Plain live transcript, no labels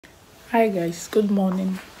Hi guys, good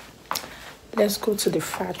morning. Let's go to the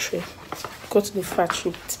factory. Go to the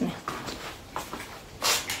factory with me.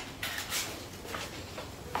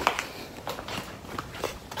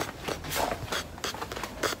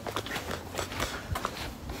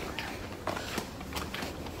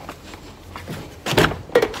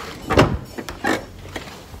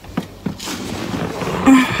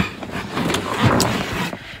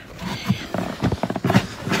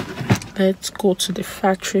 Let's go to the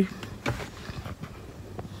factory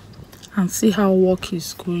and see how work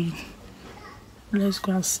is going. Let's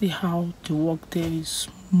go and see how the work there is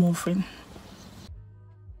moving.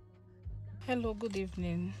 Hello, good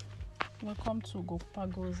evening. Welcome to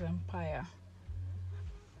Gopago's Empire.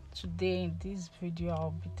 Today in this video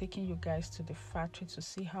I'll be taking you guys to the factory to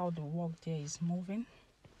see how the work there is moving.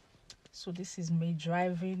 So this is me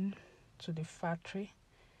driving to the factory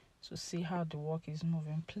to see how the work is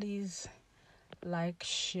moving. Please like,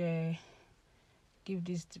 share, give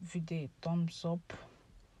this video a thumbs up,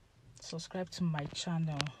 subscribe to my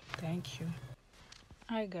channel. Thank you.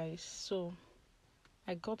 Hi guys, so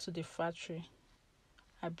I got to the factory.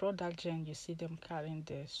 I brought that gen you see them carrying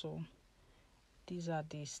there. So these are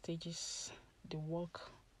the stages the work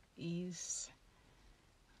is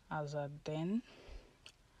as at then.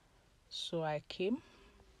 So I came,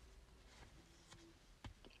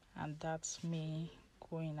 and that's me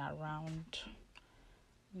going around.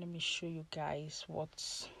 Let me show you guys what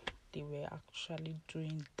they were actually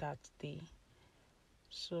doing that day.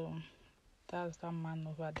 So that's that man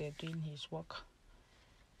over there doing his work,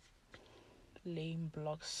 laying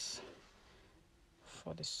blocks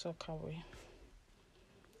for the sockaway.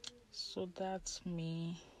 So that's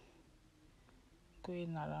me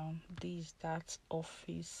going around. This that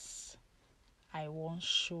office I once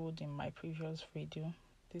showed in my previous video.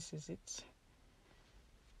 This is it.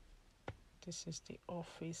 This is the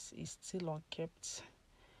office. It's still unkept.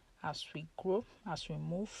 As we grow, as we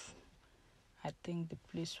move, I think the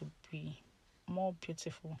place will be more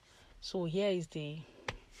beautiful. So here is the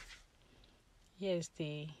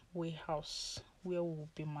warehouse where we will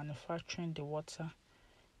be manufacturing the water.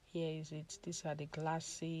 Here is it. These are the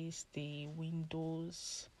glasses, the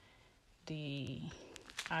windows, the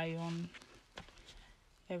iron,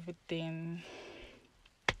 everything.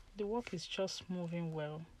 The work is just moving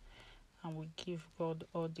well, and we give God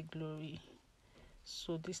all the glory.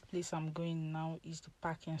 So this place I'm going now is the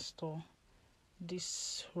packing store.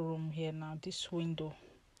 This room here now, this window,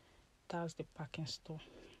 that's the packing store.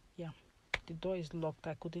 Yeah, the door is locked.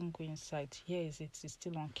 I couldn't go inside. Here is it. It's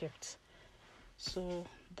still unkept. So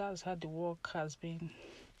that's how the work has been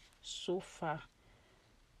so far.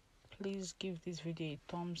 Please give this video a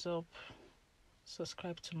thumbs up,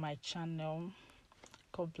 subscribe to my channel.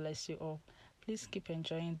 God bless you all. Please keep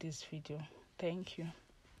enjoying this video. Thank you.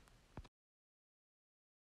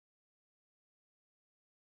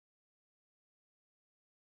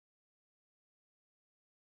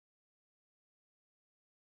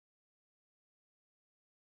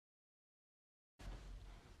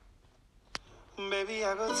 Baby,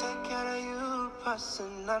 I go take care of you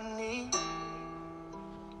personally.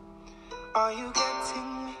 Are you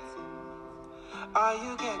getting me? Are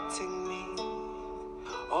you getting me?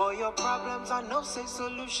 All your problems, I know, say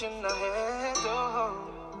solution ahead.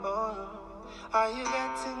 Are you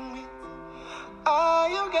getting me? Are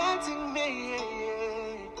you getting me?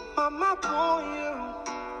 Mama born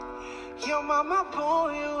you, your mama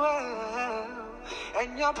born you well,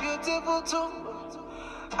 and you're beautiful too.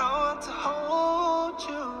 I want to hold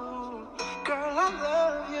you, girl. I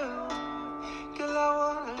love you, girl. I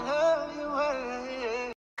wanna love you well.